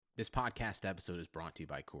This podcast episode is brought to you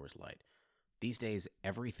by Coors Light. These days,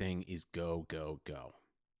 everything is go, go, go.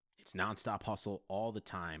 It's nonstop hustle all the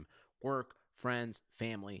time. Work, friends,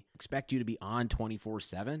 family expect you to be on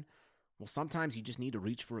 24/7. Well, sometimes you just need to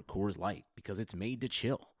reach for a Coors Light because it's made to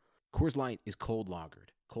chill. Coors Light is cold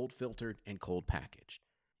lagered, cold filtered, and cold packaged.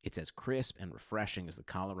 It's as crisp and refreshing as the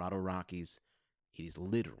Colorado Rockies. It is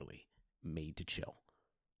literally made to chill.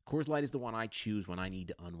 Coors Light is the one I choose when I need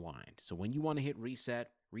to unwind. So when you want to hit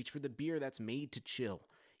reset, reach for the beer that's made to chill.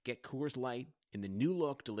 Get Coors Light in the new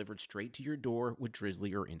look delivered straight to your door with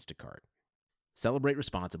Drizzly or Instacart. Celebrate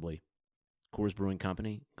responsibly. Coors Brewing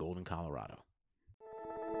Company, Golden, Colorado.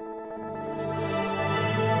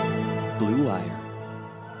 Blue Wire.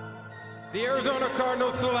 The Arizona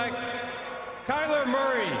Cardinals select Kyler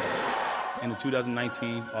Murray. And the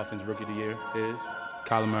 2019 Offensive Rookie of the Year is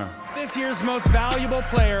Kyler Murray. This year's most valuable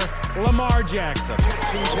player, Lamar Jackson.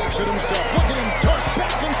 Jackson takes it himself. Look at him dart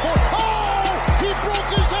back and forth. Oh! He broke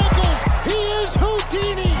his ankles. He is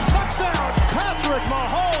Houdini. Touchdown. Patrick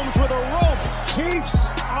Mahomes with a rope. Chiefs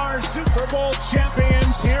are Super Bowl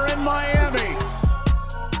champions here in Miami.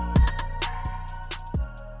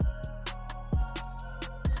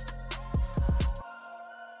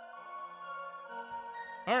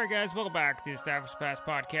 All right, guys, welcome back to the Established Pass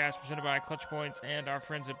podcast presented by Clutch Points and our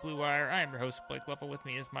friends at Blue Wire. I am your host, Blake Luffel. With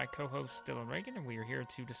me is my co-host, Dylan Reagan, and we are here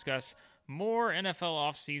to discuss more NFL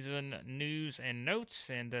offseason news and notes.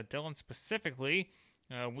 And Dylan, specifically,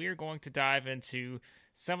 we are going to dive into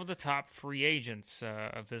some of the top free agents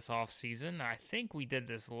of this offseason. I think we did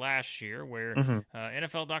this last year where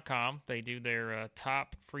NFL.com, they do their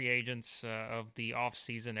top free agents of the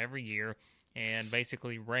offseason every year and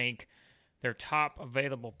basically rank their top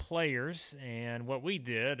available players. And what we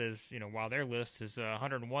did is, while their list is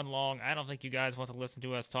 101 long, I don't think you guys want to listen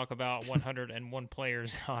to us talk about 101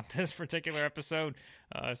 players on this particular episode.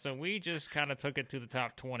 So we just kind of took it to the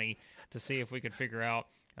top 20 to see if we could figure out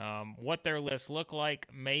what their lists look like,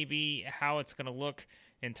 maybe how it's going to look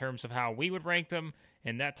in terms of how we would rank them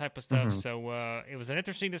and that type of stuff. So it was an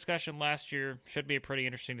interesting discussion last year. Should be a pretty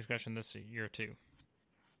interesting discussion this year too.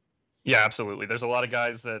 Yeah, absolutely. There's a lot of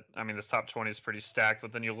guys that, this top 20 is pretty stacked,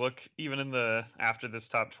 but then you look even after this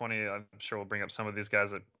top 20, I'm sure we'll bring up some of these guys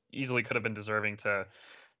that easily could have been deserving to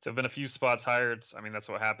have been a few spots higher. That's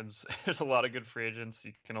what happens. There's a lot of good free agents.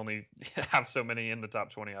 You can only have so many in the top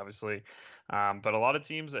 20, obviously. But a lot of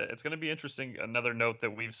teams, it's going to be interesting. Another note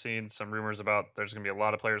that we've seen some rumors about, there's going to be a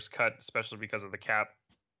lot of players cut, especially because of the cap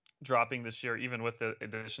dropping this year, even with the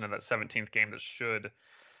addition of that 17th game that should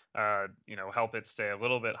help it stay a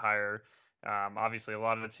little bit higher. Obviously, a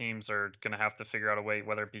lot of the teams are going to have to figure out a way,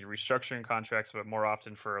 whether it be restructuring contracts, but more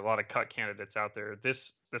often for a lot of cut candidates out there,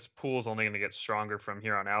 this pool is only going to get stronger from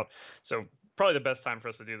here on out. So probably the best time for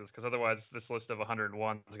us to do this, because otherwise this list of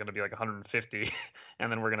 101 is going to be like 150,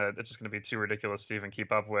 and then it's just going to be too ridiculous to even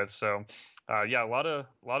keep up with. So a lot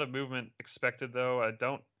of movement expected, though.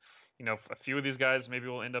 A few of these guys maybe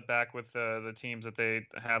will end up back with the teams that they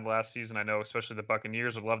had last season. I know especially the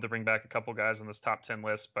Buccaneers would love to bring back a couple guys on this top 10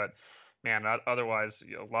 list, but man, otherwise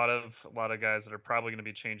a lot of guys that are probably going to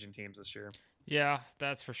be changing teams this year. Yeah,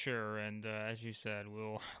 that's for sure. And as you said,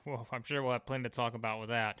 I'm sure we'll have plenty to talk about with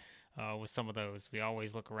that. With some of those, we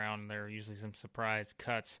always look around, and there are usually some surprise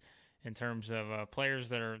cuts in terms of players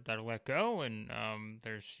that are let go, and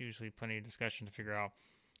there's usually plenty of discussion to figure out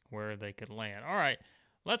where they could land. All right.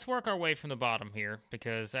 Let's work our way from the bottom here,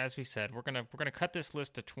 because as we said, we're gonna cut this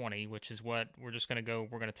list to 20, which is what we're just gonna go.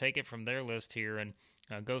 We're gonna take it from their list here and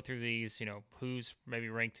go through these. Who's maybe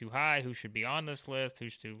ranked too high, who should be on this list,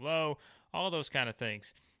 who's too low, all those kind of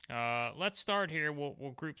things. Let's start here.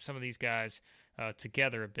 We'll group some of these guys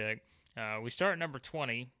together a bit. We start at number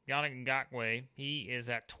 20, Yannick Ngakoue. He is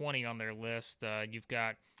at 20 on their list. You've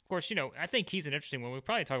got, of course, I think he's an interesting one. We'll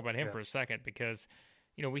probably talk about him for a second because,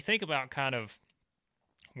 we think about kind of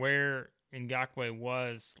where Ngakoue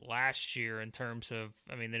was last year in terms of,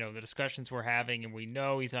 the discussions we're having, and we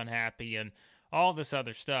know he's unhappy and all this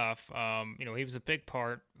other stuff. He was a big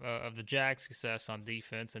part of the Jags' success on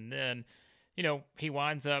defense, and then, he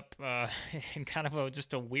winds up in kind of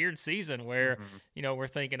just a weird season where, we're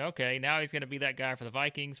thinking, okay, now he's going to be that guy for the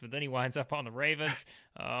Vikings, but then he winds up on the Ravens.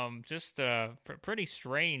 Just a pretty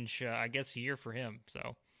strange, I guess, year for him.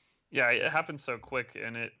 So, yeah, it happened so quick,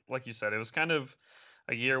 and it, like you said, it was kind of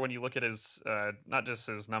a year when you look at his, not just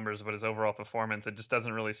his numbers, but his overall performance, it just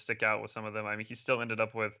doesn't really stick out with some of them. He still ended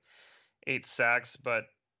up with 8 sacks, but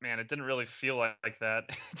man, it didn't really feel like that.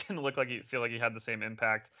 It didn't look like he had the same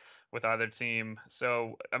impact with either team.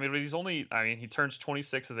 So, he turns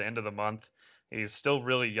 26 at the end of the month. He's still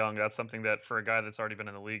really young. That's something that for a guy that's already been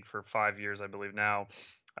in the league for 5 years, I believe now,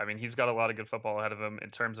 I mean, he's got a lot of good football ahead of him in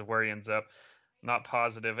terms of where he ends up. Not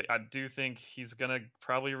positive. I do think he's going to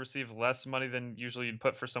probably receive less money than usually you'd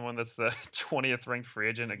put for someone that's the 20th ranked free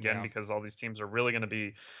agent, again, because all these teams are really going to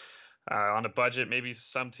be on a budget. Maybe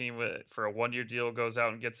some team for a 1-year deal goes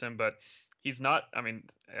out and gets him, but he's not. I mean,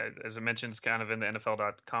 as I mentioned, it's kind of in the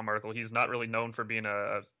NFL.com article, he's not really known for being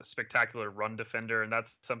a spectacular run defender, and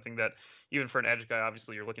that's something that even for an edge guy,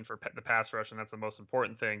 obviously you're looking for the pass rush, and that's the most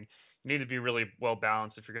important thing. You need to be really well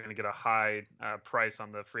balanced if you're going to get a high price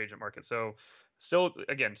on the free agent market. So still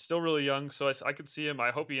really young. So I could see him. I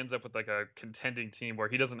hope he ends up with like a contending team where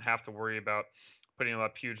he doesn't have to worry about putting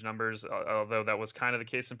up huge numbers, although that was kind of the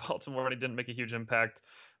case in Baltimore and he didn't make a huge impact.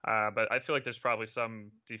 But I feel like there's probably some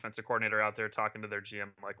defensive coordinator out there talking to their GM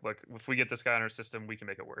like, look, if we get this guy in our system, we can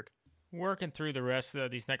make it work. Working through the rest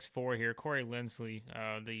of these next four here, Corey Linsley,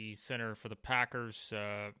 the center for the Packers,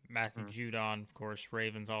 Matthew Judon, of course,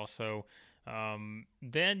 Ravens also.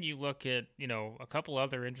 Then you look at, a couple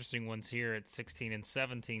other interesting ones here at 16 and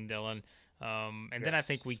 17, Dylan. And then I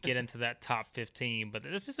think we get into that top 15. But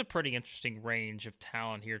this is a pretty interesting range of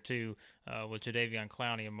talent here, too, with Jadeveon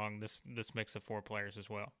Clowney among this mix of four players as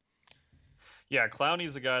well. Yeah,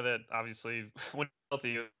 Clowney's a guy that obviously, when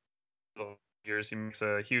healthy years, he makes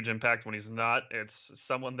a huge impact. When he's not, it's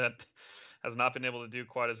someone that has not been able to do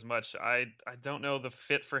quite as much. I don't know the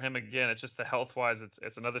fit for him again. It's just the health-wise,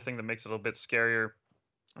 it's another thing that makes it a little bit scarier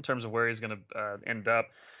in terms of where he's going to end up.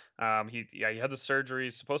 He had the surgery.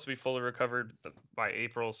 He's supposed to be fully recovered by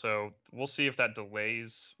April, so we'll see if that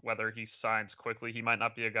delays whether he signs quickly. He might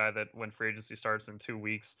not be a guy that when free agency starts in 2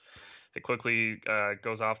 weeks, it quickly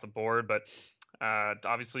goes off the board, but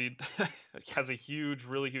obviously it has a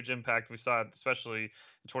really huge impact. We saw it, especially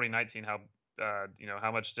in 2019,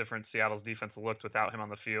 how much different Seattle's defense looked without him on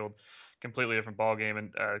the field. Completely different ball game.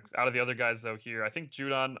 And out of the other guys, though, here, I think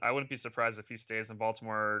Judon, I wouldn't be surprised if he stays in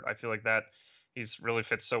Baltimore. I feel like that he's really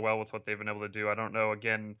fits so well with what they've been able to do. I don't know,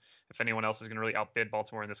 again, if anyone else is going to really outbid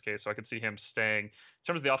Baltimore in this case, so I could see him staying. In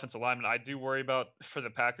terms of the offensive lineman, I do worry about, for the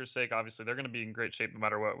Packers' sake, obviously, they're going to be in great shape no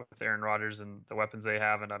matter what with Aaron Rodgers and the weapons they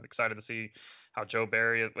have, and I'm excited to see how Joe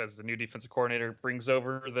Barry, as the new defensive coordinator, brings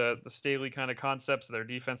over the Staley kind of concepts of their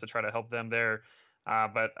defense to try to help them there.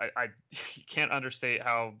 But I can't understate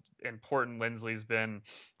how important Linsley's been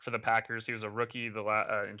for the Packers. He was a rookie in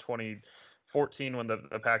 2014 when the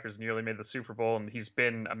Packers nearly made the Super Bowl, and he's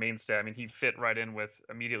been a mainstay. I mean, he fit right in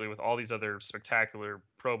immediately with all these other spectacular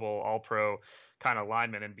Pro Bowl, All-Pro kind of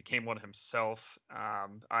linemen and became one himself.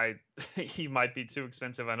 He might be too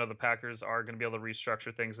expensive. I know the Packers are going to be able to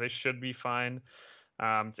restructure things. They should be fine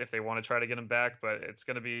if they want to try to get him back, but it's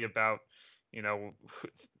going to be about,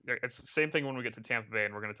 it's the same thing when we get to Tampa Bay,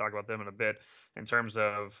 and we're going to talk about them in a bit, in terms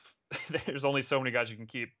of there's only so many guys you can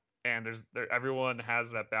keep, and everyone has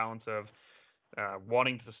that balance of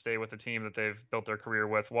wanting to stay with the team that they've built their career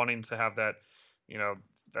with, wanting to have that,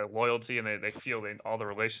 that loyalty, and they feel all the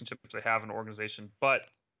relationships they have in the organization. But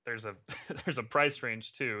there's a price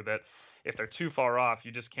range too, that if they're too far off,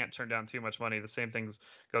 you just can't turn down too much money. The same thing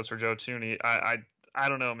goes for Joe Thuney. I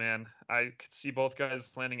don't know, man. I could see both guys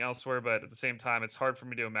landing elsewhere, but at the same time, it's hard for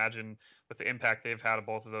me to imagine with the impact they've had of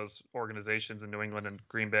both of those organizations in New England and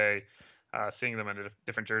Green Bay, seeing them in a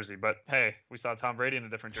different jersey. But hey, we saw Tom Brady in a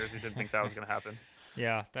different jersey. Didn't think that was going to happen.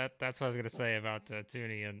 Yeah, that's what I was going to say about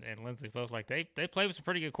Thuney and Linsley. Both they play with some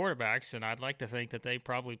pretty good quarterbacks, and I'd like to think that they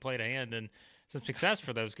probably played a hand in some success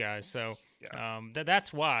for those guys. So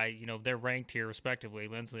that's why they're ranked here respectively.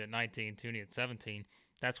 Linsley at 19, Thuney at 17.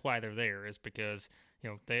 That's why they're there, is because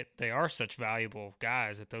they are such valuable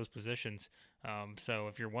guys at those positions. So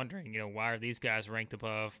if you're wondering, why are these guys ranked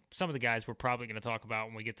above some of the guys we're probably going to talk about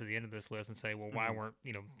when we get to the end of this list and say, well, why weren't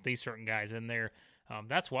these certain guys in there?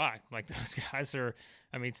 That's why. Like, those guys are,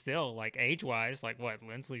 still, like, age-wise, like, what,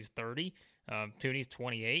 Linsley's 30, Thuney's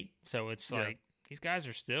 28, so it's like these guys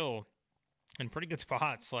are still in pretty good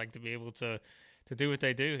spots, like, to be able to do what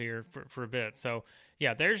they do here for a bit. So,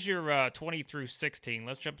 yeah, there's your 20 through 16.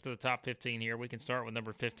 Let's jump to the top 15 here. We can start with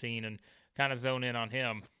number 15 and kind of zone in on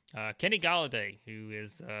him. Kenny Golladay, who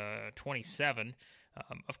is 27.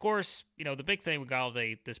 Of course, the big thing with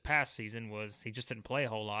Golladay this past season was he just didn't play a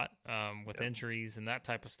whole lot with injuries and that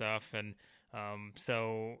type of stuff. And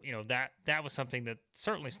so, that was something that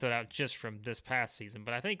certainly stood out just from this past season.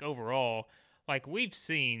 But I think overall, like, we've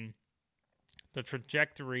seen the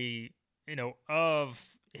trajectory, of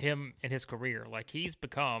him in his career. Like, he's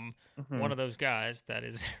become one of those guys that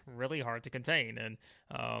is really hard to contain. And,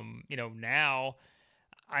 now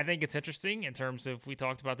I think it's interesting in terms of, we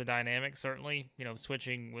talked about the dynamic, certainly,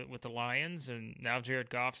 switching with the Lions, and now Jared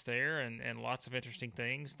Goff's there, and lots of interesting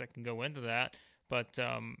things that can go into that. But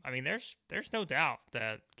I mean, there's no doubt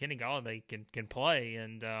that Kenny Golladay can play,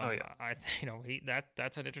 and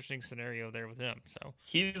that's an interesting scenario there with him. So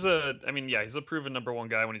he's a proven number one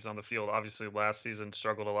guy when he's on the field. Obviously, last season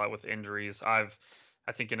struggled a lot with injuries. I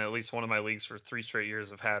think in at least one of my leagues for 3 straight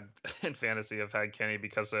years I've had in fantasy, I've had Kenny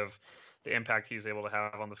because of the impact he's able to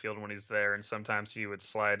have on the field when he's there, and sometimes he would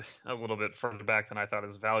slide a little bit further back than I thought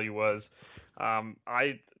his value was.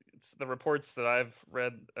 The reports that I've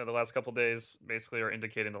read the last couple of days basically are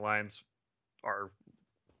indicating the Lions are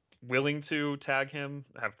willing to tag him,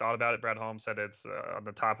 have thought about it. Brad Holmes said it's on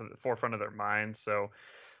the forefront of their minds. So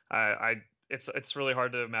it's really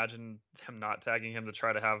hard to imagine them not tagging him to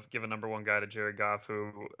try to give a number one guy to Jared Goff,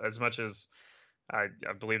 who, as much as I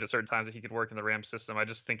believed at certain times that he could work in the Rams system, I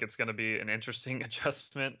just think it's going to be an interesting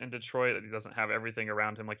adjustment in Detroit, that he doesn't have everything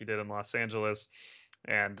around him like he did in Los Angeles.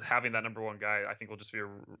 And having that number one guy, I think, will just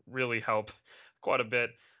really help quite a bit,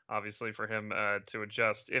 obviously, for him to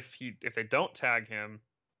adjust. If they don't tag him,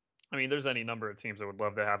 I mean, there's any number of teams that would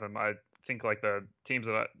love to have him. I think like the teams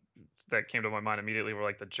that came to my mind immediately were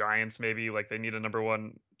like the Giants, maybe. Like they need a number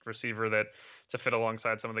one receiver to fit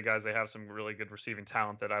alongside some of the guys. They have some really good receiving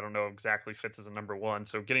talent that I don't know exactly fits as a number one.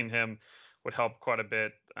 So getting him would help quite a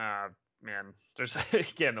bit. Man, there's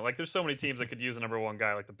there's so many teams that could use a number one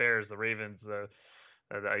guy, like the Bears, the Ravens,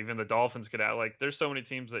 even the Dolphins could add. Like, there's so many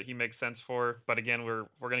teams that he makes sense for. But again, we're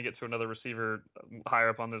going to get to another receiver higher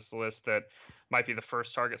up on this list that might be the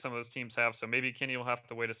first target some of those teams have. So maybe Kenny will have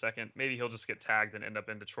to wait a second. Maybe he'll just get tagged and end up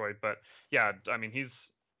in Detroit. But yeah, I mean, he's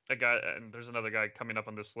a guy, and there's another guy coming up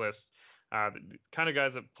on this list. The kind of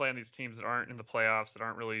guys that play on these teams that aren't in the playoffs, that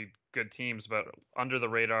aren't really good teams, but under the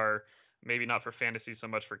radar, maybe not for fantasy so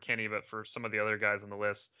much for Kenny, but for some of the other guys on the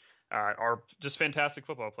list. Are just fantastic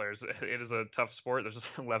football players. It is a tough sport. There's just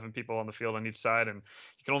 11 people on the field on each side, and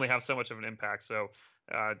you can only have so much of an impact. So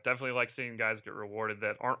definitely like seeing guys get rewarded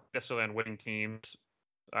that aren't necessarily on winning teams,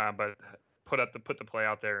 but put the play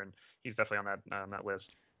out there, and he's definitely on that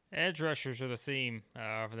list. Edge rushers are the theme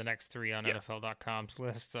for the next 3 on NFL.com's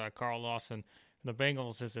list. Carl Lawson, the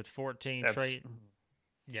Bengals, is at 14.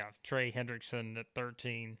 Trey Hendrickson at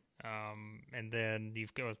 13. And then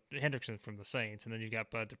you've got Hendrickson from the Saints, and then you've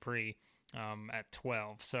got Bud Dupree at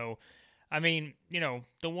 12. So, I mean,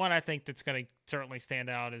 the one I think that's going to certainly stand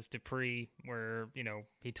out is Dupree, where,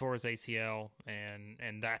 he tore his ACL,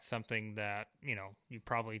 and that's something that, you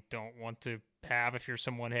probably don't want to have if you're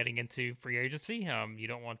someone heading into free agency. You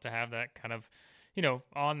don't want to have that kind of,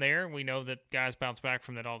 on there. We know that guys bounce back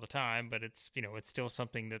from that all the time, but it's, it's still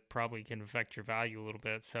something that probably can affect your value a little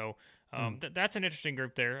bit. So that's an interesting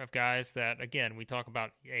group there of guys that, again, we talk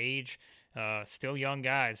about age, still young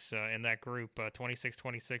guys in that group, 26,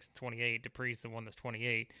 26, 28. Dupree's the one that's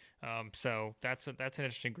 28. So that's an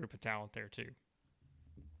interesting group of talent there too.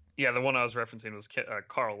 Yeah, the one I was referencing was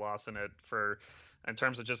Carl Lawson in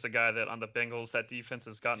terms of just a guy that on the Bengals, that defense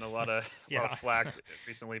has gotten a lot of flack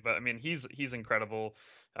recently. But I mean, he's incredible.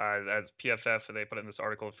 As PFF, they put it in this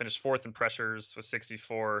article, finished 4th in pressures with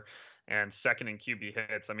 64 and 2nd in QB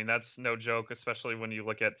hits. I mean, that's no joke, especially when you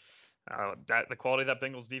look at the quality of that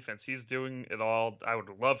Bengals defense. He's doing it all. I would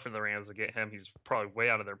love for the Rams to get him. He's probably way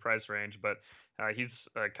out of their price range, but he's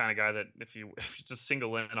a kind of guy that if you just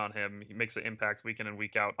single in on him, he makes an impact week in and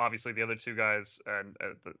week out. Obviously, the other two guys,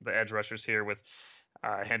 the edge rushers here with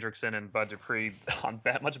Hendrickson and Bud Dupree on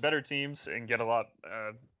much better teams and get a lot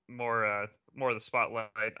more of the spotlight.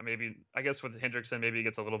 I guess with Hendrickson, maybe he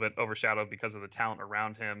gets a little bit overshadowed because of the talent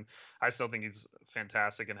around him. I still think he's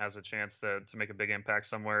fantastic and has a chance to make a big impact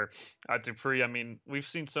somewhere. Dupree, I mean, we've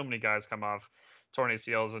seen so many guys come off torn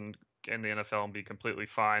ACLs in the NFL and be completely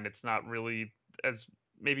fine. It's not really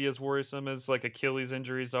as worrisome as like Achilles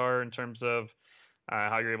injuries are in terms of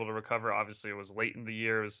how you're able to recover. Obviously, it was late in the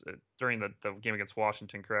year. It was during the game against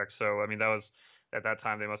Washington, correct? So, I mean, that was at that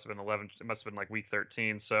time they must have been 11. It must have been like week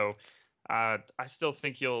 13. So, I still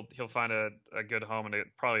think he'll find a good home and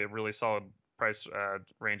probably a really solid price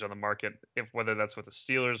range on the market. Whether that's with the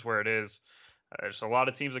Steelers, where it is, there's a lot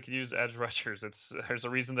of teams that could use edge rushers. There's a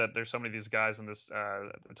reason that there's so many of these guys in this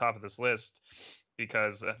at the top of this list,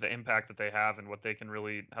 because of the impact that they have and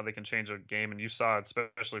how they can change a game. And you saw it,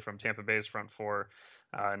 especially from Tampa Bay's front four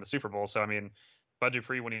in the Super Bowl. So, I mean, Bud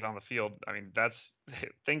Dupree, when he's on the field, I mean,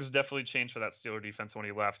 things definitely changed for that Steeler defense when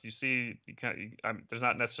he left. You see, there's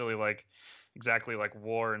not necessarily exactly like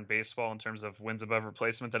war in baseball in terms of wins above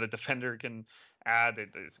replacement that a defender can add. They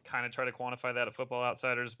kind of try to quantify that at Football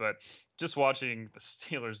Outsiders, but just watching the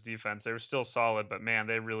Steelers defense, they were still solid, but man,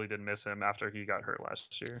 they really did miss him after he got hurt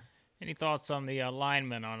last year. Any thoughts on the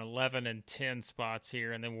linemen on 11 and 10 spots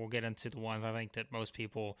here, and then we'll get into the ones I think that most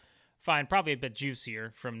people find probably a bit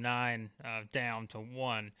juicier from 9 down to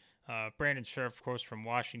 1. Brandon Scherff, of course, from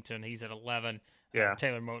Washington, he's at 11. Yeah.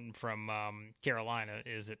 Taylor Moton from Carolina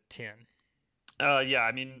is at 10. Yeah,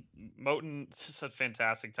 I mean, Moton's just a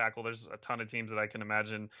fantastic tackle. There's a ton of teams that I can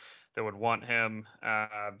imagine that would want him.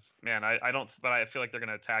 Man, I don't, but I feel like they're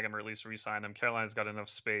going to tag him or at least re-sign him. Carolina's got enough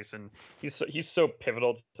space, and he's so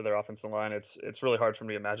pivotal to their offensive line. It's really hard for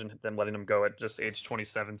me to imagine them letting him go at just age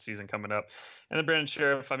 27, season coming up. And then Brandon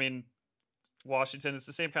Scherff, I mean, Washington, it's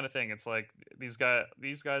the same kind of thing. It's like these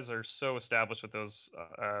guys are so established with those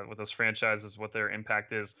franchises, what their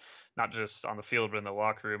impact is, not just on the field but in the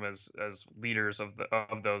locker room as leaders of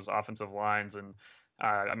those offensive lines. And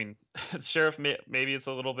I mean, Scherff, maybe it's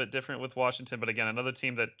a little bit different with Washington, but again, another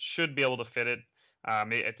team that should be able to fit it.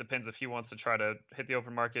 It depends if he wants to try to hit the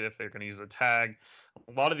open market, if they're going to use a tag.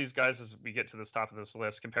 A lot of these guys, as we get to this top of this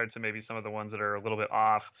list, compared to maybe some of the ones that are a little bit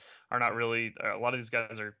off, are not really. A lot of these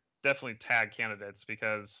guys are definitely tag candidates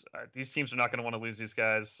because these teams are not going to want to lose these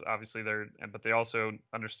guys. Obviously, but they also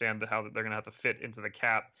understand how they're going to have to fit into the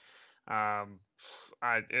cap. I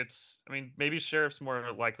mean, maybe Sheriff's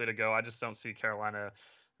more likely to go. I just don't see Carolina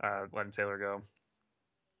letting Taylor go.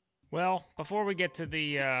 Well, before we get to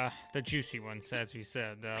the juicy ones, as we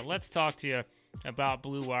said, let's talk to you about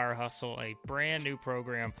Blue Wire Hustle, a brand new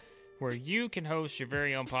program where you can host your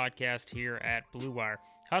very own podcast here at Blue Wire.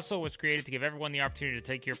 Hustle was created to give everyone the opportunity to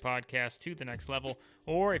take your podcast to the next level,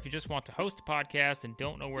 or if you just want to host a podcast and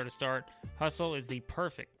don't know where to start, Hustle is the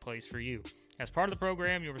perfect place for you. As part of the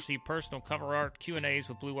program, you'll receive personal cover art, Q&As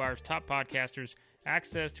with Blue Wire's top podcasters,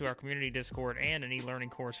 access to our community Discord, and an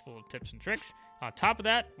e-learning course full of tips and tricks. On top of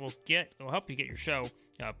that, we'll help you get your show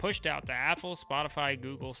pushed out to Apple, Spotify,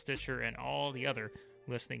 Google, Stitcher, and all the other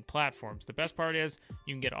listening platforms. The best part is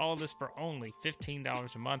you can get all of this for only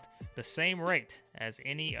 $15 a month, the same rate as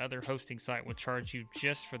any other hosting site would charge you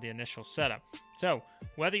just for the initial setup. So,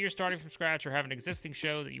 whether you're starting from scratch or have an existing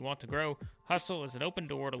show that you want to grow, Hustle is an open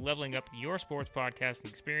door to leveling up your sports podcasting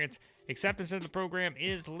experience. Acceptance of the program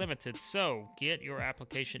is limited, so get your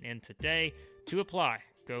application in today. To apply,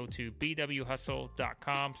 go to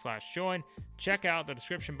bwhustle.com/join. Check out the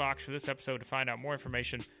description box for this episode to find out more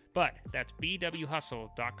information. But that's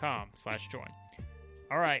bwhustle.com/join.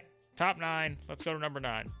 All right, top 9. Let's go to number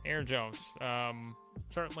 9. Aaron Jones.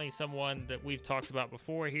 Certainly someone that we've talked about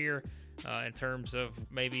before here in terms of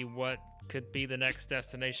maybe what could be the next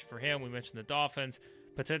destination for him. We mentioned the Dolphins,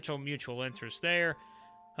 potential mutual interest there.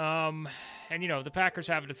 And, the Packers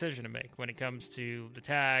have a decision to make when it comes to the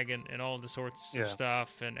tag and all the sorts of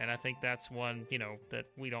stuff. And I think that's one, that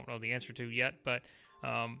we don't know the answer to yet. But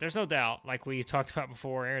there's no doubt, like we talked about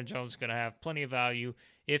before, Aaron Jones is going to have plenty of value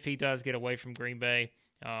if he does get away from Green Bay.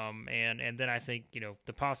 And then I think,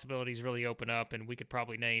 the possibilities really open up, and we could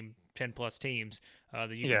probably name 10-plus teams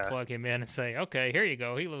that you can plug him in and say, okay, here you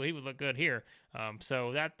go. He would look good here.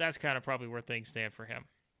 So that's kind of probably where things stand for him.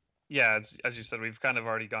 Yeah, as you said, we've kind of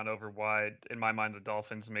already gone over why, in my mind, the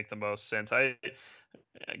Dolphins make the most sense.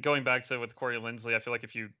 Going back to with Corey Linsley, I feel like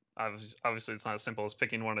if you obviously it's not as simple as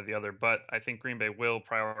picking one or the other, but I think Green Bay will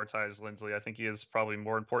prioritize Linsley. I think he is probably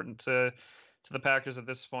more important to the Packers at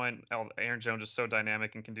this point. Aaron Jones is so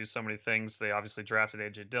dynamic and can do so many things. They obviously drafted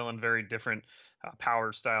A.J. Dillon, very different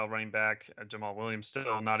power style running back. Jamal Williams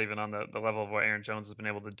still not even on the level of what Aaron Jones has been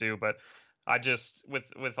able to do, but I just,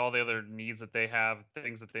 with all the other needs that they have,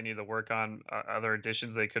 things that they need to work on, other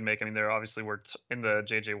additions they could make. I mean, they're obviously in the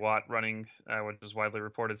J.J. Watt running, which is widely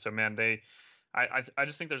reported. So, man, I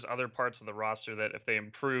just think there's other parts of the roster that if they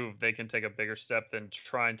improve, they can take a bigger step than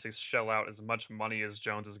trying to shell out as much money as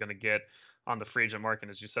Jones is going to get on the free agent market.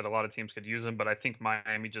 As you said, a lot of teams could use him, but I think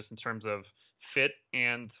Miami, just in terms of fit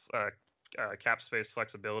and cap space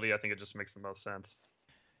flexibility, I think it just makes the most sense.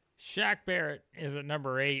 Shaq Barrett is at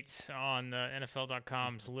number 8 on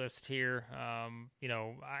NFL.com's list here.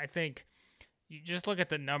 I think you just look at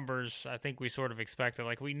the numbers. I think we sort of expected,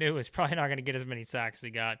 like we knew he's probably not going to get as many sacks as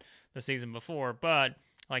he got the season before, but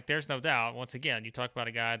like there's no doubt. Once again, you talk about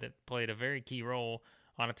a guy that played a very key role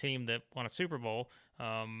on a team that won a Super Bowl.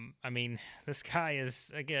 I mean, this guy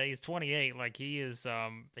is, again, he's 28. Like he's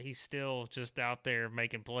still just out there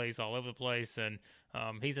making plays all over the place. And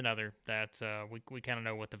he's another that we kind of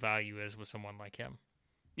know what the value is with someone like him.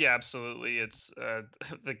 Yeah, absolutely. It's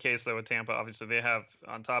the case though with Tampa. Obviously they have,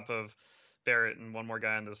 on top of Barrett and one more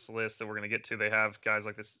guy on this list that we're going to get to, they have guys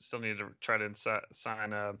like this still need to try to sign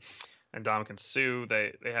Ndamukong Suh.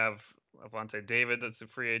 They have Avante David that's a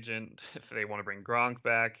free agent if they want to bring Gronk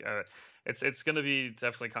back. It's going to be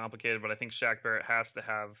definitely complicated, but I think Shaq Barrett has to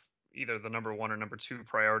have either the number 1 or number 2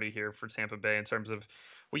 priority here for Tampa Bay in terms of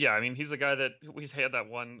Well, yeah, I mean, he's a guy that we had that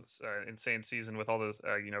one insane season with all those,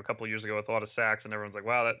 a couple of years ago with a lot of sacks, and everyone's like,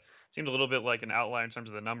 wow, that seemed a little bit like an outlier in terms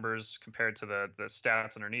of the numbers compared to the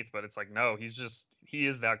stats underneath. But it's like, no, he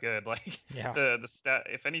is that good. Like Yeah. the stat,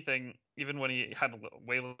 if anything, even when he had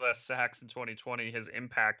way less sacks in 2020, his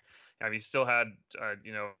impact, I mean, he still had, a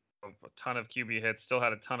ton of QB hits, still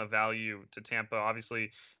had a ton of value to Tampa.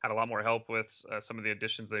 Obviously, had a lot more help with some of the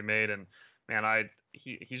additions they made, and man,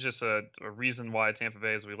 he's just a reason why Tampa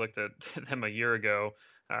Bay, as we looked at them a year ago,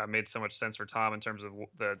 made so much sense for Tom in terms of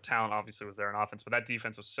the talent. Obviously, was there in offense, but that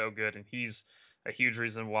defense was so good, and he's a huge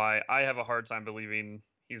reason why I have a hard time believing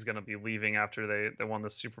he's going to be leaving after they won the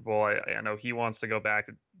Super Bowl. I know he wants to go back.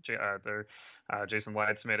 Jason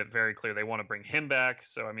Lights made it very clear they want to bring him back.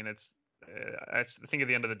 So I mean, I think at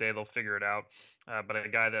the end of the day they'll figure it out. But a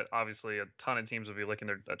guy that obviously a ton of teams would be licking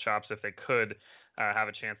their chops if they could have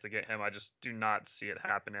a chance to get him. I just do not see it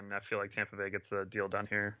happening. I feel like Tampa Bay gets the deal done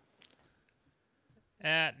here.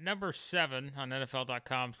 At number 7 on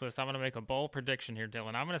NFL.com's list, I'm going to make a bold prediction here,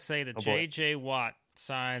 Dylan. I'm going to say that J.J. Watt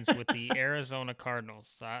signs with the Arizona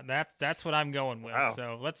Cardinals. That's what I'm going with. Wow.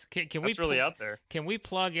 So can we really out there? Can we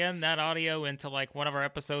plug in that audio into like one of our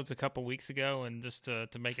episodes a couple weeks ago, and just to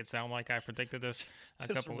make it sound like I predicted this a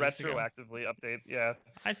couple weeks ago? Retroactively update, yeah.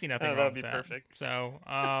 I see nothing wrong with that. That would be perfect. So,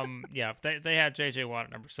 yeah, they had J.J. Watt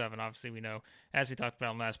at number 7. Obviously, we know, as we talked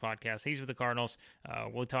about on the last podcast, he's with the Cardinals.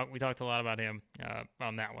 We talked a lot about him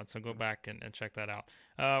on that one, so go back and check that out.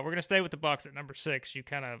 We're going to stay with the Bucs at number 6. You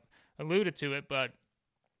kind of alluded to it, but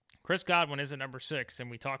Chris Godwin is at number 6, and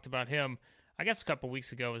we talked about him, I guess, a couple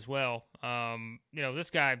weeks ago as well.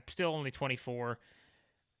 This guy, still only 24,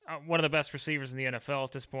 one of the best receivers in the NFL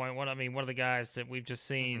at this point. One of the guys that we've just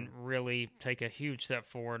seen really take a huge step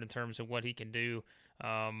forward in terms of what he can do.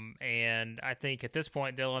 And I think at this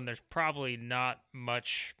point, Dylan, there's probably not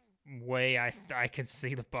much way I can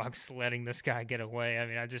see the Bucs letting this guy get away. I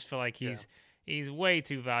mean, I just feel like he's way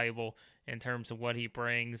too valuable in terms of what he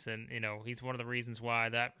brings, and he's one of the reasons why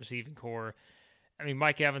that receiving core. I mean,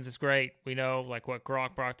 Mike Evans is great. We know like what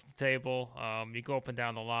Gronk brought to the table. You go up and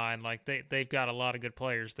down the line, like they've got a lot of good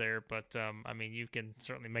players there. But I mean, you can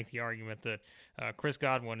certainly make the argument that Chris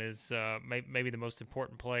Godwin is maybe the most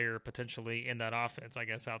important player potentially in that offense, I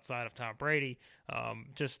guess, outside of Tom Brady.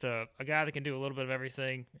 Just a guy that can do a little bit of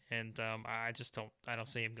everything, and I don't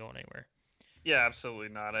see him going anywhere. Yeah, absolutely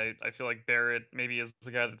not. I feel like Barrett maybe is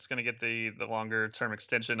the guy that's going to get the longer term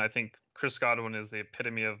extension. I think Chris Godwin is the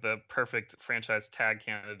epitome of the perfect franchise tag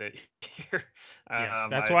candidate here. Yes,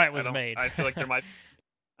 that's why it was made. I feel like there might.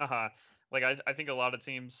 Like I think a lot of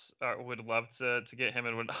teams would love to get him,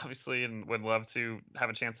 and would love to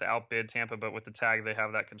have a chance to outbid Tampa. But with the tag, they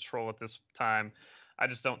have that control at this time. I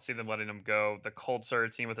just don't see them letting him go. The Colts are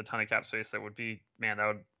a team with a ton of cap space that would be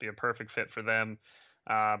a perfect fit for them.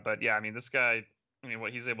 But yeah, I mean, this guy,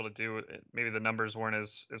 what he's able to do, maybe the numbers weren't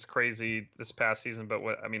as crazy this past season, but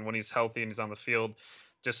when he's healthy and he's on the field,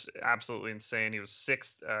 just absolutely insane. He was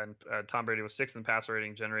 6th, and Tom Brady was 6th in passer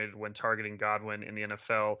rating generated when targeting Godwin in the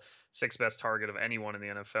NFL, 6th best target of anyone in the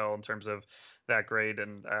NFL in terms of that grade.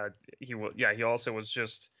 And he also was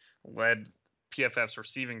just led PFF's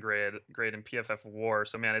receiving grade in PFF WAR.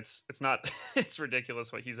 So man, it's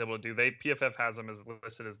ridiculous what he's able to do. PFF has him as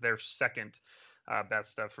listed as their second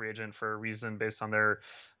best free agent for a reason based on their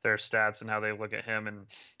stats and how they look at him. And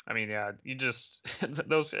I mean, yeah, you just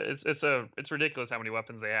it's ridiculous how many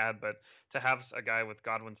weapons they had, but to have a guy with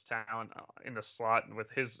Godwin's talent in the slot and with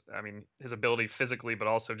his ability physically, but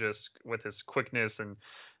also just with his quickness, and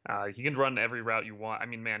he can run every route you want. I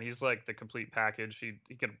mean, man, he's like the complete package.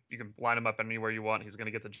 You can line him up anywhere you want. He's going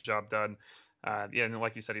to get the job done. And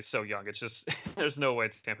like you said, he's so young. It's just there's no way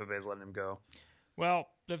Tampa Bay is letting him go. Well,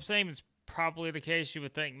 the same is probably the case, you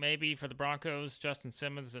would think, maybe for the Broncos. Justin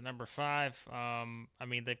Simmons at number 5.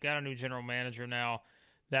 They've got a new general manager now.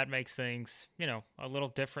 That makes things, a little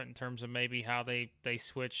different in terms of maybe how they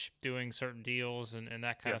switch doing certain deals and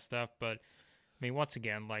that kind of stuff. But I mean, once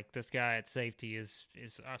again, like this guy at safety is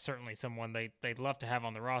certainly someone they'd love to have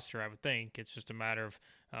on the roster, I would think. It's just a matter of,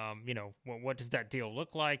 what does that deal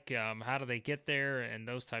look like? How do they get there, and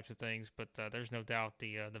those types of things. But there's no doubt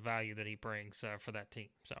the value that he brings for that team.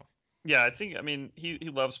 So. Yeah, he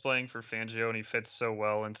loves playing for Fangio, and he fits so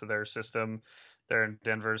well into their system there in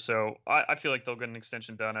Denver. So I feel like they'll get an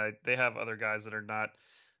extension done. They have other guys that are not,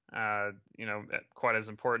 quite as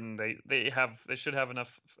important. They should have enough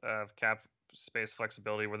cap space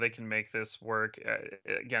flexibility where they can make this work.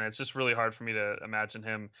 Again, it's just really hard for me to imagine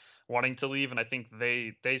him wanting to leave, and I think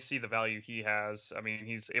they see the value he has. I mean,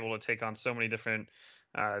 he's able to take on so many different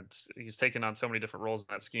He's taken on so many different roles in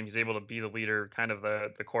that scheme. He's able to be the leader, kind of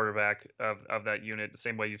the quarterback of that unit, the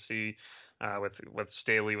same way you see with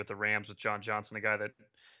Staley with the Rams, with John Johnson, a guy that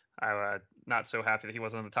I'm not so happy that he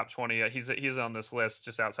wasn't in the top 20. He's on this list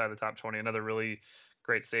just outside the top 20. Another really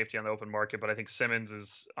great safety on the open market, but I think Simmons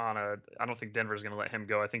is on a. I don't think Denver's going to let him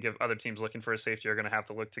go. I think if other teams looking for a safety are going to have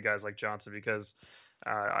to look to guys like Johnson because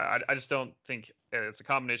I just don't think it's a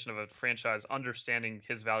combination of a franchise understanding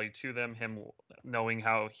his value to them, him knowing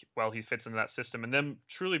how well he fits into that system, and them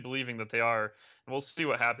truly believing that they are. And we'll see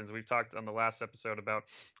what happens. We've talked on the last episode about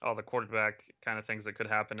all the quarterback kind of things that could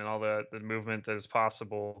happen and all the movement that is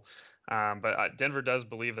possible. But Denver does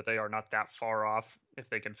believe that they are not that far off if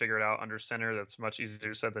they can figure it out under center. That's much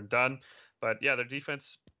easier said than done. But yeah, their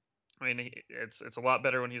defense. I mean, it's a lot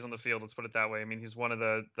better when he's on the field. Let's put it that way. I mean, he's one of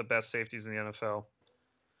the best safeties in the NFL.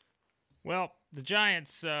 Well, the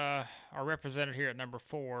Giants are represented here at number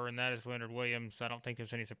 4, and that is Leonard Williams. I don't think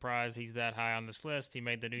there's any surprise he's that high on this list. He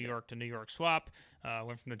made the New York to New York swap,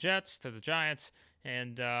 went from the Jets to the Giants,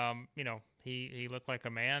 and he looked like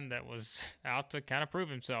a man that was out to kind of prove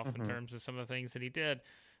himself in terms of some of the things that he did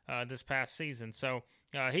this past season. So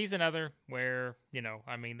he's another where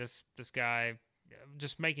this guy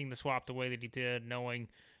just making the swap the way that he did, knowing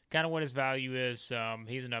kind of what his value is.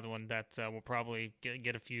 He's another one that will probably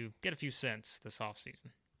get a few cents this offseason.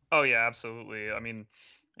 Oh yeah, absolutely. I mean,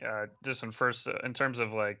 just in terms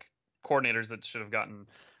of like coordinators that should have gotten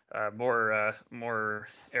more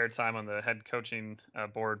airtime on the head coaching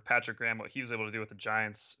board, Patrick Graham, what he was able to do with the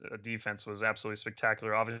Giants defense was absolutely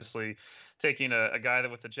spectacular. Obviously, taking a guy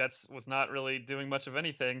that with the Jets was not really doing much of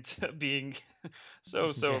anything to being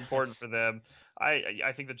so important for them.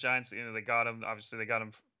 I think the Giants, they got him. Obviously, they got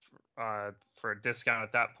him for a discount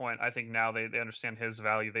at that point. I think now they understand his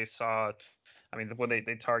value. They saw, when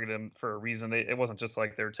they targeted him for a reason. It wasn't just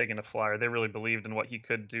like they were taking a flyer. They really believed in what he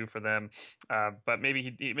could do for them. But maybe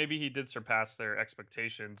he did surpass their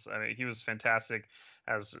expectations. I mean, he was fantastic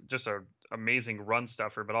as just an amazing run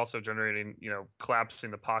stuffer, but also generating, collapsing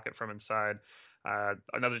the pocket from inside.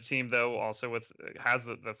 Another team though also has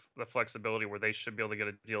the flexibility where they should be able to get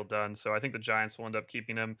a deal done. So I think the Giants will end up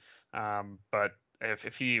keeping him. But if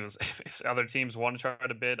other teams want to try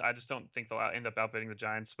to bid, I just don't think they'll end up outbidding the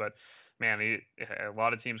Giants. But man, a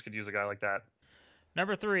lot of teams could use a guy like that.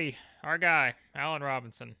 Number 3, our guy, Allen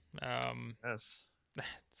Robinson. Yes.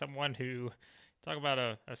 Someone who, talk about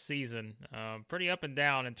a season, pretty up and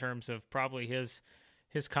down in terms of probably his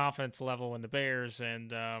confidence level in the Bears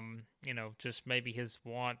and, just maybe his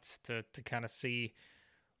want to kind of see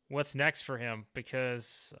what's next for him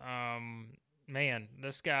because, man,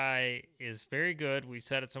 this guy is very good. We've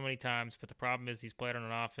said it so many times, but the problem is he's played on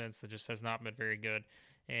an offense that just has not been very good.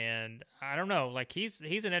 And I don't know, like he's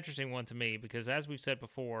an interesting one to me because as we've said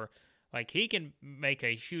before, like he can make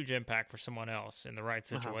a huge impact for someone else in the right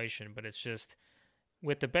situation, but it's just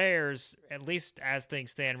with the Bears, at least as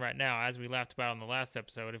things stand right now, as we laughed about on the last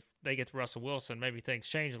episode, if they get to Russell Wilson, maybe things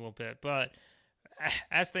change a little bit. But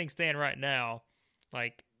as things stand right now,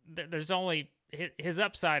 like there's only his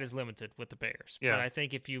upside is limited with the Bears. Yeah. But I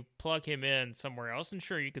think if you plug him in somewhere else, and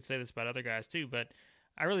sure, you could say this about other guys too, but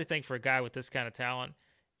I really think for a guy with this kind of talent,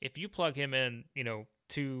 if you plug him in,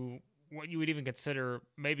 to what you would even consider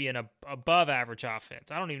maybe an above average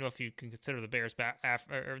offense. I don't even know if you can consider the Bears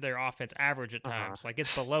or their offense average at times. Like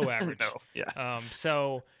it's below average. No. Yeah.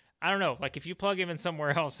 So I don't know. Like if you plug him in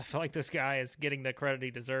somewhere else, I feel like this guy is getting the credit he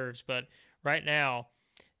deserves. But right now,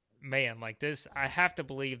 man, like this, I have to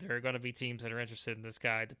believe there are going to be teams that are interested in this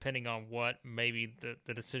guy, depending on what maybe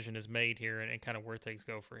the decision is made here and kind of where things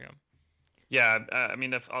go for him. Yeah,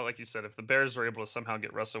 if like you said, if the Bears were able to somehow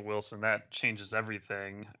get Russell Wilson, that changes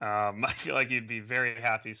everything. I feel like you'd be very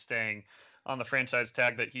happy staying on the franchise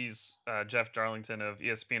tag that he's. Jeff Darlington of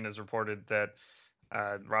ESPN has reported that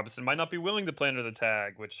Robinson might not be willing to play under the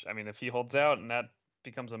tag, which, if he holds out and that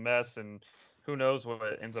becomes a mess, and who knows what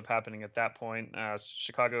ends up happening at that point.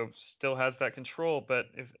 Chicago still has that control, but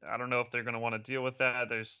I don't know if they're going to want to deal with that.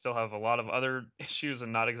 They still have a lot of other issues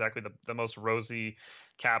and not exactly the most rosy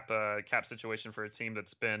cap situation for a team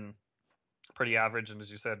that's been pretty average and,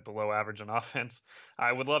 as you said, below average on offense.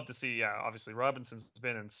 I would love to see. Obviously Robinson's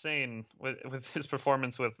been insane with his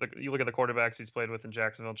performance. You look at the quarterbacks he's played with in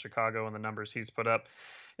Jacksonville and Chicago and the numbers he's put up.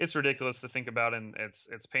 It's ridiculous to think about, and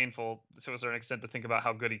it's painful to a certain extent to think about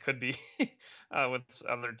how good he could be with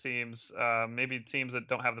other teams. Maybe teams that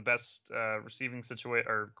don't have the best receiving situation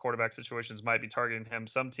or quarterback situations might be targeting him.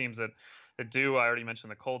 Some teams that do. I already mentioned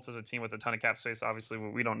the Colts as a team with a ton of cap space. Obviously,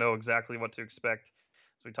 we don't know exactly what to expect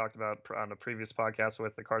as we talked about on a previous podcast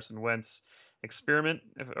with the Carson Wentz experiment,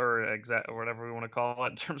 or whatever we want to call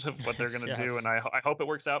it, in terms of what they're going to Yes. do. And I hope it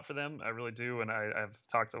works out for them. I really do. And I've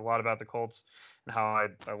talked a lot about the Colts and how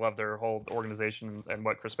I love their whole organization and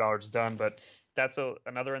what Chris Ballard's done. But that's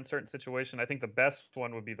another uncertain situation. I think the best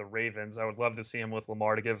one would be the Ravens. I would love to see him with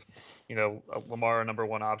Lamar, to give, Lamar a number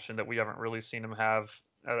one option that we haven't really seen him have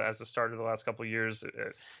as the starter the last couple of years.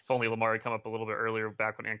 If only Lamar had come up a little bit earlier,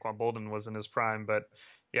 back when Anquan Boldin was in his prime. But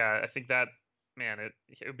yeah, I think that, man, it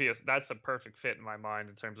would be that's a perfect fit in my mind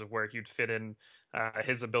in terms of where he'd fit in,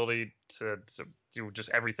 his ability to do just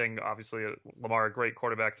everything. Obviously, Lamar, a great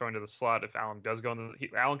quarterback throwing to the slot. If Allen does go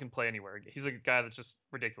Allen can play anywhere. He's a guy that's just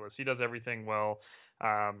ridiculous. He does everything well.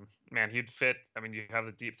 Man, he'd fit. I mean, you have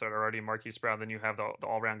the deep threat already, Marquise Brown, then you have the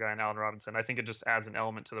all-round guy in Allen Robinson. I think it just adds an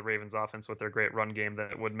element to the Ravens offense with their great run game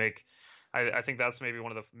that would make, I think that's maybe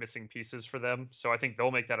one of the missing pieces for them. So I think they'll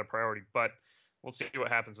make that a priority, but we'll see what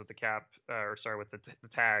happens with the with the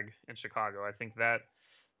tag in Chicago. I think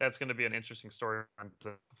that's going to be an interesting story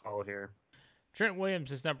to follow here. Trent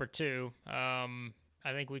Williams is number 2.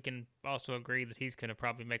 I think we can also agree that he's going to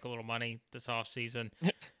probably make a little money this offseason.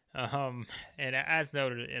 And as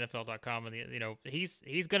noted at NFL.com,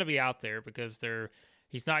 he's going to be out there because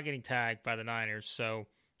he's not getting tagged by the Niners. So,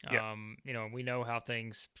 we know how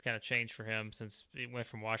things kind of changed for him since he went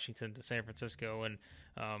from Washington to San Francisco, and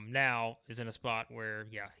now is in a spot where,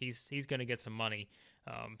 he's going to get some money.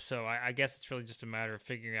 So I guess it's really just a matter of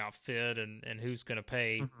figuring out fit and who's going to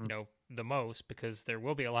pay, the most, because there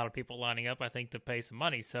will be a lot of people lining up, I think, to pay some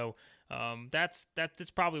money. So that's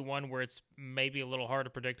probably one where it's maybe a little hard to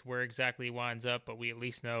predict where exactly he winds up, but we at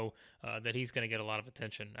least know that he's going to get a lot of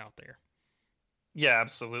attention out there. Yeah,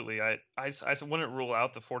 absolutely. I wouldn't rule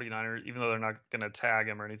out the 49ers, even though they're not going to tag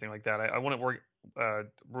him or anything like that. I wouldn't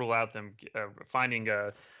rule out them finding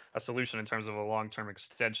a solution in terms of a long-term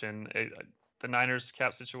extension. The Niners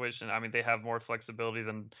cap situation, I mean, they have more flexibility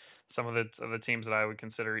than some of the teams that I would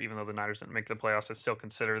consider, even though the Niners didn't make the playoffs. I still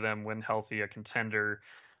consider them, when healthy, a contender.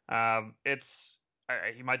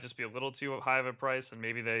 He might just be a little too high of a price, and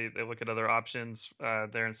maybe they look at other options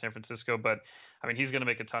there in San Francisco. But I mean, he's going to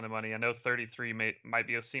make a ton of money. I know 33 might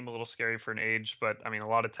seem a little scary for an age, but I mean, a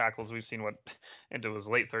lot of tackles we've seen into his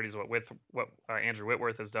late 30s, what Andrew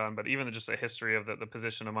Whitworth has done. But even just a history of the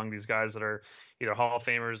position among these guys that are either Hall of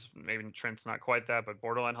Famers, maybe Trent's not quite that, but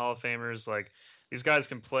borderline Hall of Famers, like, these guys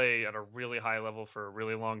can play at a really high level for a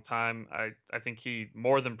really long time. I think he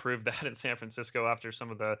more than proved that in San Francisco after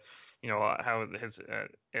some of the, how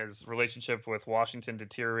his relationship with Washington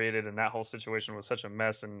deteriorated, and that whole situation was such a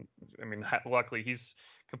mess. And I mean, luckily he's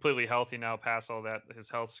completely healthy now, past all that, his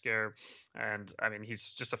health scare. And I mean,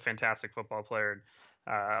 he's just a fantastic football player.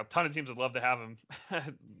 A ton of teams would love to have him. You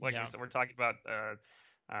said, we're talking about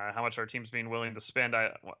how much our team's being willing to spend.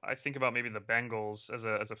 I think about maybe the Bengals as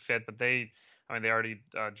a fit, but they already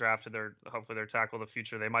drafted hopefully their tackle of the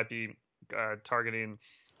future. They might be targeting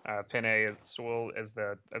Penei Sewell as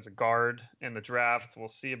a guard in the draft. We'll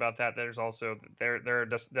see about that. There's also they're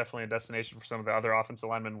definitely a destination for some of the other offensive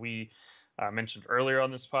linemen we mentioned earlier on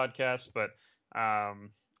this podcast. But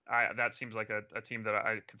that seems like a team that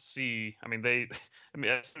I could see. I mean,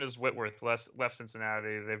 as soon as Whitworth left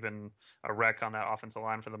Cincinnati, they've been a wreck on that offensive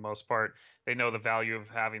line for the most part. They know the value of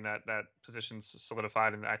having that position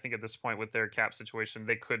solidified, and I think at this point with their cap situation,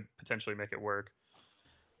 they could potentially make it work.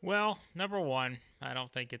 Well, number 1, I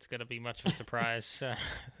don't think it's going to be much of a surprise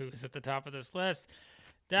who's at the top of this list.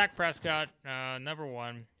 Dak Prescott, number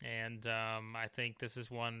 1, and I think this is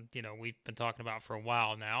one we've been talking about for a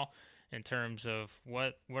while now, in terms of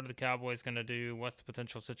what are the Cowboys going to do, what's the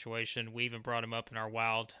potential situation. We even brought him up in our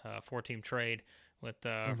wild 4-team trade with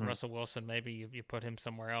Russell Wilson. Maybe you put him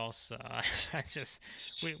somewhere else.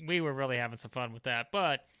 We were really having some fun with that.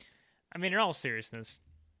 But, I mean, in all seriousness,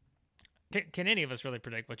 can any of us really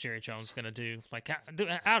predict what Jerry Jones is going to do? Like,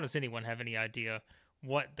 how does anyone have any idea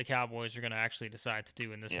what the Cowboys are going to actually decide to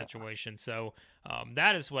do in this situation? So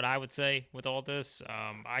that is what I would say with all this.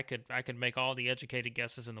 I could make all the educated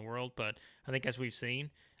guesses in the world, but I think as we've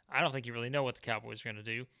seen, I don't think you really know what the Cowboys are going to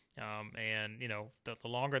do. And the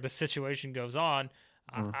longer the situation goes on,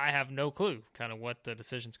 I have no clue kind of what the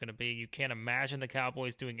decision's going to be. You can't imagine the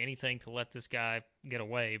Cowboys doing anything to let this guy get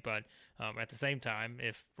away. But at the same time,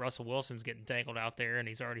 if Russell Wilson's getting tangled out there and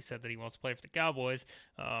he's already said that he wants to play for the Cowboys,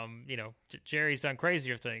 Jerry's done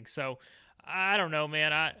crazier things. So I don't know,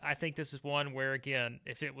 man. I think this is one where, again,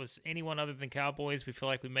 if it was anyone other than Cowboys, we feel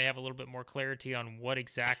like we may have a little bit more clarity on what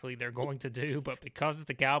exactly they're going to do. But because it's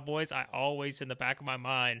the Cowboys, I always, in the back of my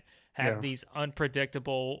mind, have these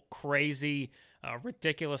unpredictable, crazy,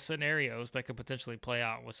 ridiculous scenarios that could potentially play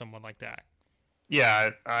out with someone like that. Yeah,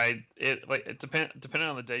 depending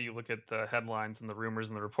on the day you look at the headlines and the rumors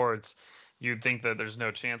and the reports, you'd think that there's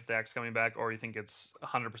no chance Dak's coming back, or you think it's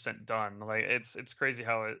 100% done. Like it's crazy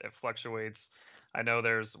how it fluctuates. I know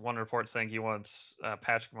there's one report saying he wants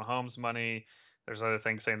Patrick Mahomes money. There's other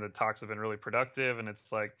things saying the talks have been really productive, and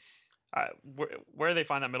it's like where they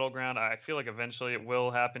find that middle ground. I feel like eventually it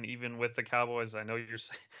will happen, even with the Cowboys. I know you're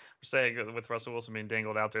saying with Russell Wilson being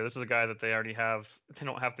dangled out there, this is a guy that they already have. They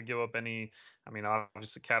don't have to give up any. I mean,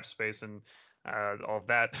 obviously cap space and all of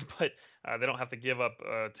that, but they don't have to give up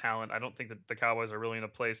talent. I don't think that the Cowboys are really in a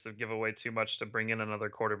place to give away too much to bring in another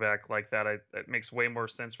quarterback like that. It makes way more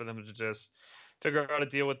sense for them to just figure out a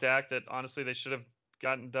deal with Dak that honestly they should have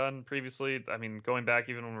gotten done previously. I mean, going back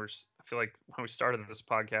even when I feel like when we started this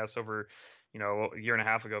podcast over, a year and a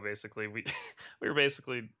half ago, basically, we were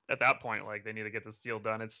basically at that point like they need to get this deal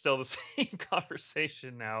done. It's still the same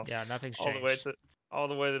conversation now. Yeah, nothing's changed. All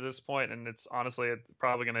the way to this point, and it's honestly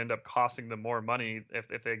probably going to end up costing them more money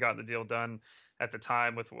if they got the deal done at the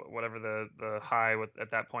time with whatever the high at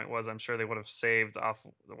that point was. I'm sure they would have saved off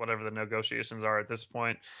whatever the negotiations are at this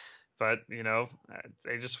point. But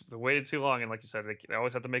they just waited too long, and like you said, they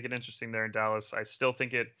always have to make it interesting there in Dallas. I still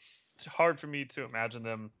think it's hard for me to imagine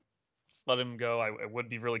them let him go. I would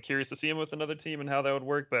be really curious to see him with another team and how that would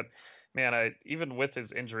work, but man, even with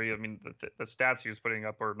his injury, I mean, the stats he was putting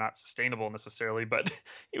up were not sustainable necessarily, but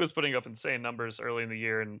he was putting up insane numbers early in the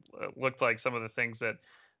year, and looked like some of the things that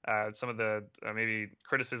some of the maybe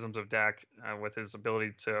criticisms of Dak with his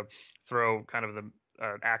ability to throw kind of the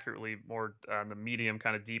accurately more the medium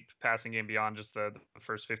kind of deep passing game beyond just the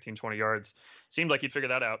first 15, 20 yards, seemed like he'd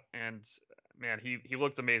figured that out. And man, he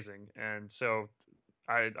looked amazing. And so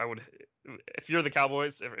I would, if you're the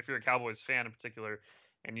Cowboys, if you're a Cowboys fan in particular,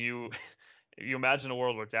 and you imagine a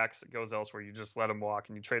world where Dak goes elsewhere, you just let him walk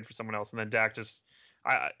and you trade for someone else, and then Dak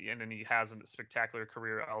and then he has a spectacular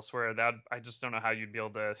career elsewhere. That I just don't know how you'd be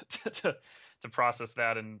able to process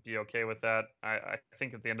that and be okay with that. I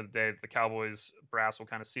think at the end of the day, the Cowboys brass will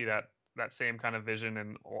kind of see that same kind of vision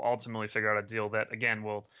and will ultimately figure out a deal that again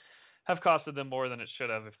will have costed them more than it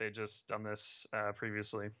should have if they just done this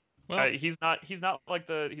previously. Well, he's not like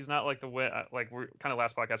we're kind of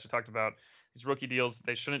last podcast we talked about these rookie deals.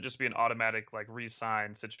 They shouldn't just be an automatic like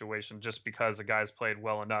re-sign situation just because a guy's played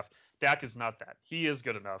well enough. Dak is not that. He is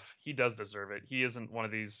good enough. He does deserve it. He isn't one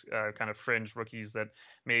of these kind of fringe rookies that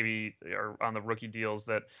maybe are on the rookie deals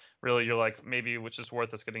that really you're like maybe which is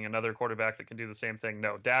worth us getting another quarterback that can do the same thing.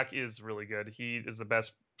 No, Dak is really good. He is the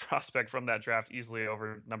best prospect from that draft, easily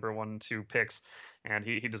over number 1 and 2 picks, and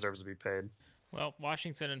he deserves to be paid. Well,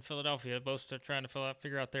 Washington and Philadelphia both are trying to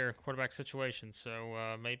figure out their quarterback situation,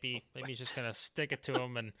 so maybe he's just going to stick it to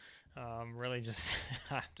them and really just –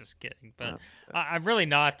 I'm just kidding. But I'm really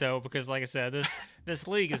not, though, because like I said, this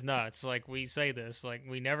league is nuts. Like we say this. Like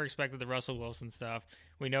we never expected the Russell Wilson stuff.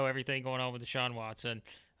 We know everything going on with Deshaun Watson.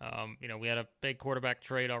 We had a big quarterback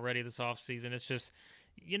trade already this offseason. It's just –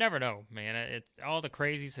 you never know, man. It's all the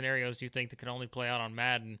crazy scenarios you think that can only play out on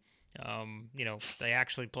Madden. They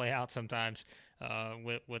actually play out sometimes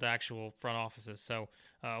with actual front offices. So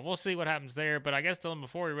we'll see what happens there. But I guess, Dylan,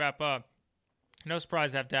 before we wrap up, no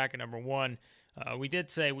surprise to have Dak at number 1. We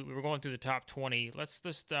did say we were going through the top 20. Let's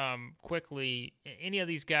just quickly, any of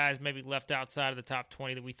these guys maybe left outside of the top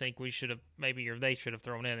 20 that we think we should have maybe or they should have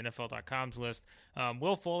thrown in NFL.com's list.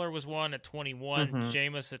 Will Fuller was one at 21,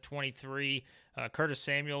 Jameis at 23, Curtis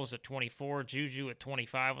Samuels at 24, Juju at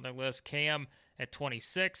 25 on their list, Cam at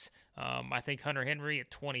 26. I think Hunter Henry at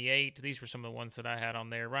 28. These were some of the ones that I had on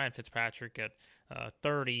there. Ryan Fitzpatrick at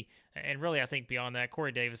 30. And really, I think beyond that,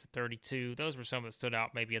 Corey Davis at 32. Those were some that stood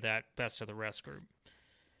out maybe of that best of the rest group.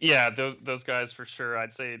 Yeah, those guys for sure.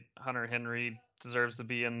 I'd say Hunter Henry deserves to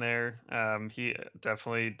be in there. He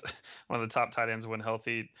definitely one of the top tight ends when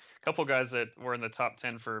healthy. A couple guys that were in the top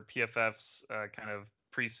 10 for PFF's kind of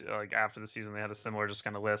after the season, they had a similar just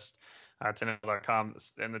kind of list. To NFL.com.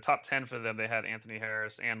 In the top 10 for them, they had Anthony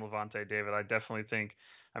Harris and Levante David. I definitely think,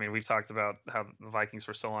 we've talked about how the Vikings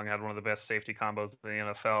for so long had one of the best safety combos in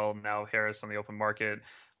the NFL. Now Harris on the open market.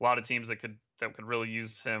 A lot of teams that could really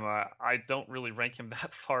use him. I don't really rank him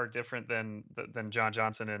that far different than John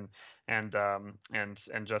Johnson and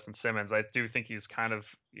Justin Simmons. I do think he's kind of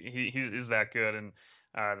he is that good. And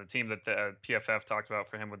the team that the PFF talked about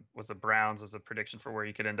for him was the Browns as a prediction for where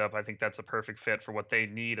he could end up. I think that's a perfect fit for what they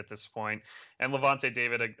need at this point. And Levante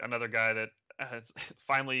David, another guy that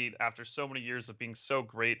finally, after so many years of being so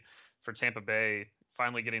great for Tampa Bay,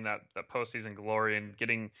 finally getting that postseason glory and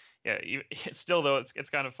getting, still though, it's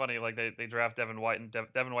kind of funny. Like they draft Devin White, and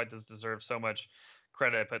Devin White does deserve so much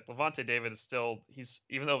credit, but Lavonte David is still,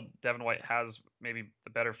 even though Devin White has maybe the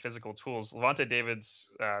better physical tools, Lavonte David's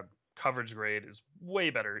coverage grade is way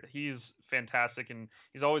better. He's fantastic, and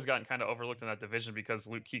he's always gotten kind of overlooked in that division because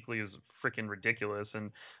Luke Kuechly is freaking ridiculous and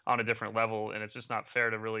on a different level, and it's just not fair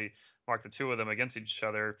to really mark the two of them against each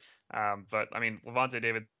other. But I mean, Lavonte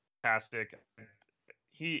David, fantastic.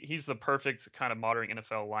 He's the perfect kind of modern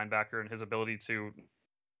NFL linebacker, and his ability to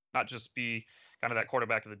not just be kind of that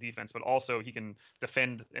quarterback of the defense, but also he can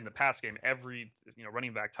defend in the pass game. Every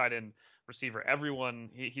running back, tight end, receiver, everyone,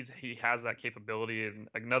 he has that capability. And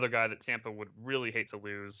another guy that Tampa would really hate to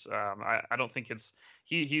lose. I don't think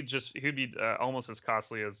he'd be almost as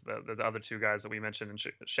costly as the other two guys that we mentioned, in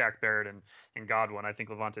Shaq Barrett and Godwin. I think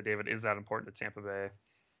Lavonte David is that important to Tampa Bay.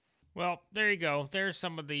 Well, there you go. There's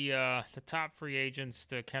some of the top free agents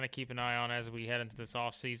to kind of keep an eye on as we head into this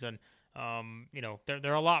offseason.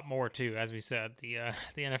 There are a lot more too, as we said. The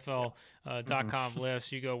NFL.com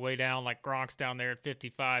list, you go way down, like Gronk's down there at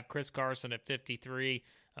 55, Chris Carson at 53,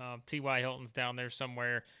 T.Y. Hilton's down there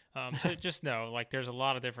somewhere. So just know, like, there's a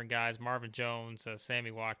lot of different guys, Marvin Jones,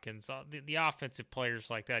 Sammy Watkins, the offensive players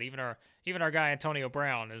like that. Even our guy Antonio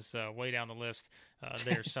Brown is way down the list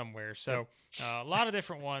there somewhere. So a lot of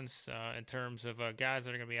different ones in terms of guys that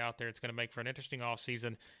are going to be out there. It's going to make for an interesting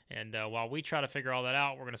offseason. And while we try to figure all that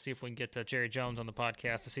out, we're going to see if we can get Jerry Jones on the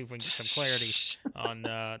podcast to see if we can get some clarity on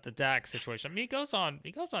the Dak situation. I mean, he goes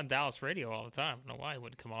on Dallas radio all the time. I don't know why he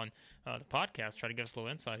wouldn't come on the podcast, try to give us a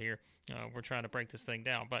little insight here. We're trying to break this thing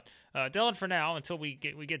down. But Dylan, for now, until we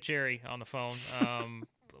get Jerry on the phone,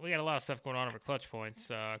 we got a lot of stuff going on over Clutch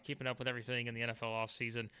Points, keeping up with everything in the NFL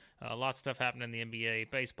offseason. Lots of stuff happening in the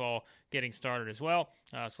NBA, baseball getting started as well.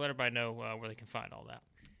 So let everybody know where they can find all that.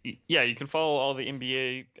 Yeah, you can follow all the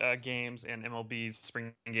NBA games and MLB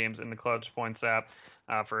spring games in the Clutch Points app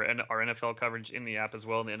for our NFL coverage in the app as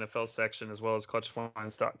well, in the NFL section, as well as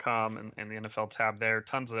ClutchPoints.com and the NFL tab there.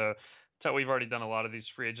 We've already done a lot of these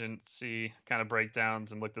free agency kind of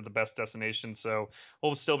breakdowns and looked at the best destinations. So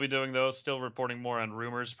we'll still be doing those, still reporting more on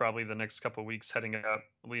rumors probably the next couple of weeks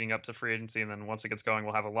leading up to free agency. And then once it gets going,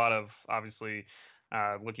 we'll have a lot of, obviously,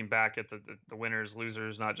 looking back at the winners,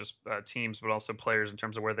 losers, not just teams, but also players in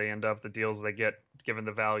terms of where they end up, the deals they get given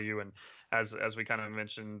the value. And as we kind of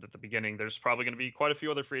mentioned at the beginning, there's probably going to be quite a few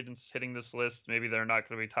other free agents hitting this list. Maybe they're not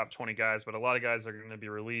going to be top 20 guys, but a lot of guys are going to be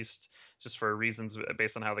released just for reasons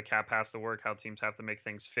based on how the cap has to work, how teams have to make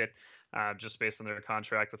things fit, just based on their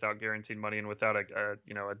contract without guaranteed money and without a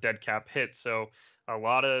dead cap hit. So a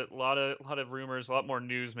lot of rumors, a lot more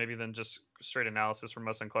news maybe than just straight analysis from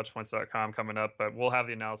us on ClutchPoints.com coming up, but we'll have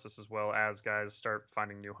the analysis as well as guys start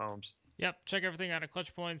finding new homes. Yep, check everything out at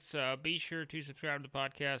Clutch Points. Be sure to subscribe to the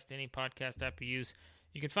podcast, any podcast app you use.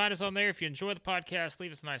 You can find us on there. If you enjoy the podcast,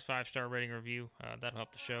 leave us a nice 5-star rating review. That'll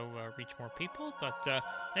help the show reach more people. But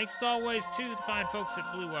thanks as always to the fine folks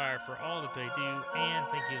at Blue Wire for all that they do, and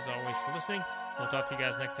thank you as always for listening. We'll talk to you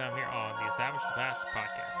guys next time here on the Establish the Pass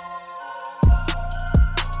podcast.